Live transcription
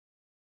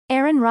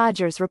Aaron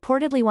Rodgers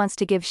reportedly wants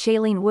to give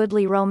Shailene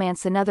Woodley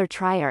romance another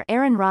try. Are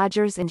Aaron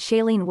Rodgers and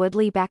Shailene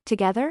Woodley back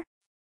together?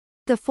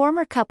 The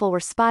former couple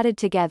were spotted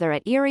together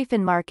at Erie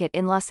Market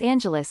in Los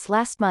Angeles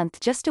last month,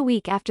 just a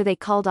week after they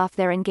called off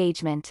their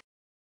engagement.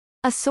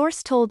 A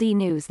source told E!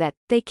 News that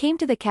they came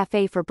to the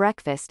cafe for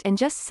breakfast and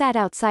just sat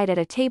outside at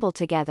a table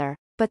together,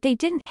 but they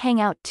didn't hang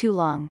out too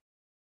long.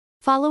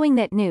 Following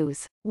that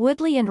news,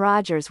 Woodley and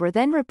Rodgers were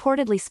then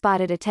reportedly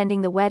spotted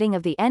attending the wedding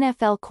of the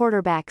NFL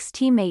quarterback's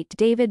teammate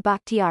David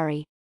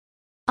Bakhtiari.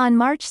 On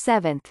March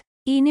 7,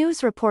 E!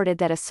 News reported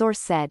that a source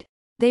said,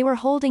 they were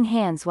holding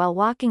hands while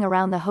walking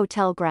around the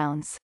hotel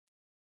grounds.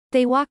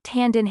 They walked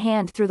hand in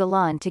hand through the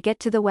lawn to get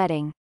to the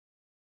wedding.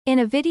 In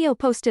a video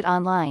posted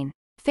online,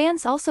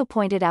 fans also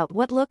pointed out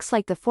what looks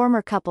like the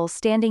former couple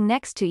standing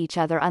next to each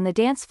other on the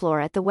dance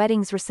floor at the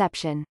wedding's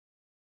reception.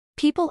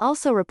 People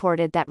also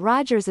reported that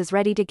Rodgers is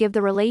ready to give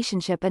the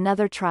relationship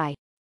another try.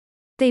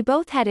 They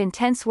both had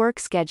intense work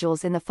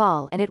schedules in the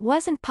fall and it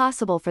wasn't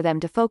possible for them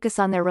to focus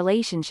on their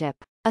relationship,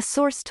 a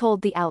source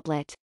told the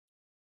outlet.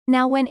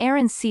 Now when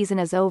Aaron's season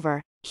is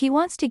over, he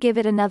wants to give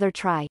it another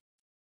try.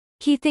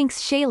 He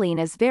thinks Shailene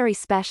is very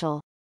special.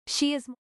 She is